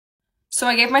So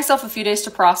I gave myself a few days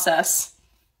to process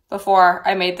before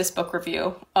I made this book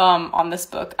review on this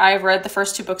book. I've read the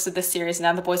first 2 books of this series,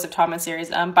 now the Boys of Tommen series,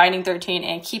 Binding 13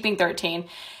 and Keeping 13,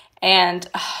 and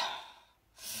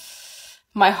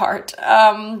my heart.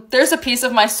 There's a piece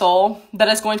of my soul that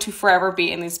is going to forever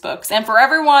be in these books. And for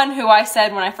everyone who I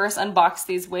said when I first unboxed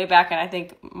these way back in, I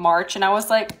think, March, and I was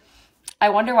like, I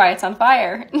wonder why it's on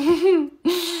fire.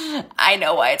 I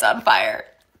know why it's on fire.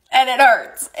 And it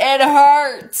hurts. It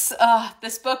hurts.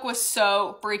 This book was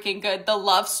so freaking good. The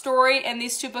love story in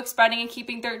these 2 books, Binding and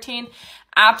Keeping 13,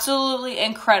 absolutely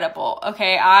incredible.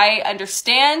 Okay, I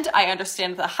understand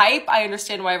the hype. I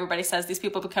understand why everybody says these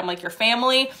people become like your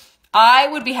family. I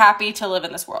would be happy to live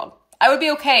in this world. I would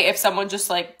be okay if someone just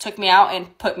like took me out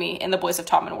and put me in the Boys of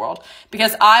Tommen world,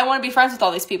 because I want to be friends with all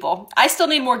these people. I still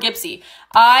need more Gibbsy.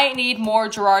 I need more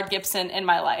Gerard Gibson in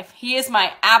my life. He is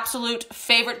my absolute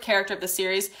favorite character of the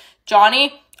series.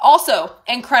 Johnny, also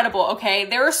incredible, okay?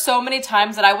 There were so many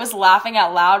times that I was laughing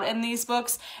out loud in these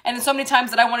books, and then so many times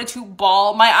that I wanted to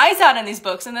bawl my eyes out in these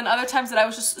books, and then other times that I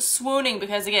was just swooning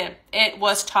because, again, it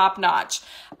was top-notch.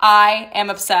 I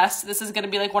am obsessed. This is going to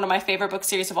be like one of my favorite book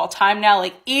series of all time now.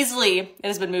 Like, easily it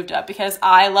has been moved up because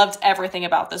I loved everything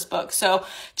about this book. So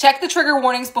check the trigger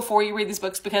warnings before you read these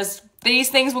books, because these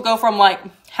things will go from like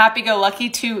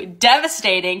happy-go-lucky to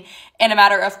devastating in a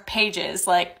matter of pages.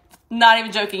 Like, not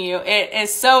even joking you. It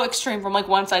is so extreme from like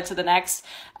one side to the next.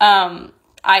 I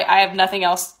have nothing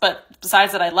else but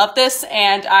besides that I love this,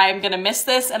 and I'm going to miss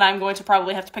this, and I'm going to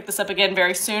probably have to pick this up again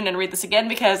very soon and read this again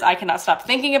because I cannot stop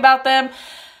thinking about them.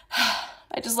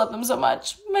 I just love them so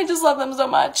much. I just love them so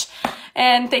much.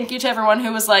 And thank you to everyone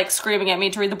who was like screaming at me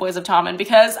to read the Boys of Tommen,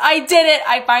 because I did it.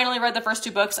 I finally read the first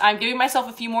 2 books. I'm giving myself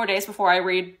a few more days before I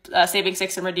read Saving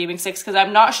 6 and Redeeming 6, because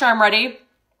I'm not sure I'm ready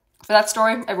for that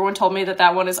story. Everyone told me that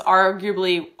that one is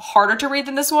arguably harder to read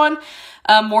than this one,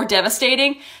 more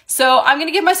devastating. So I'm going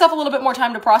to give myself a little bit more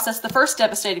time to process the first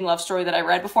devastating love story that I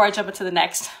read before I jump into the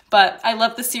next. But I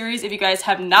love the series. If you guys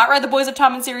have not read the Boys of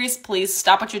Tommen series, please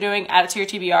stop what you're doing, add it to your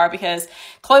TBR, because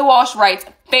Chloe Walsh writes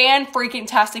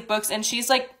fan-freaking-tastic books, and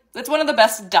she's like, it's one of the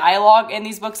best dialogue in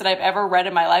these books that I've ever read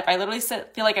in my life. I literally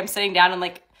feel like I'm sitting down and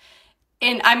like,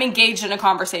 I'm engaged in a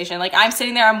conversation. Like, I'm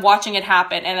sitting there, I'm watching it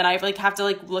happen, and then I like have to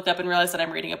like look up and realize that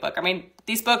I'm reading a book. I mean,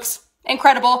 these books,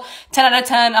 incredible. 10 out of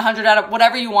 10, 100 out of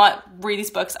whatever you want. Read these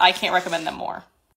books. I can't recommend them more.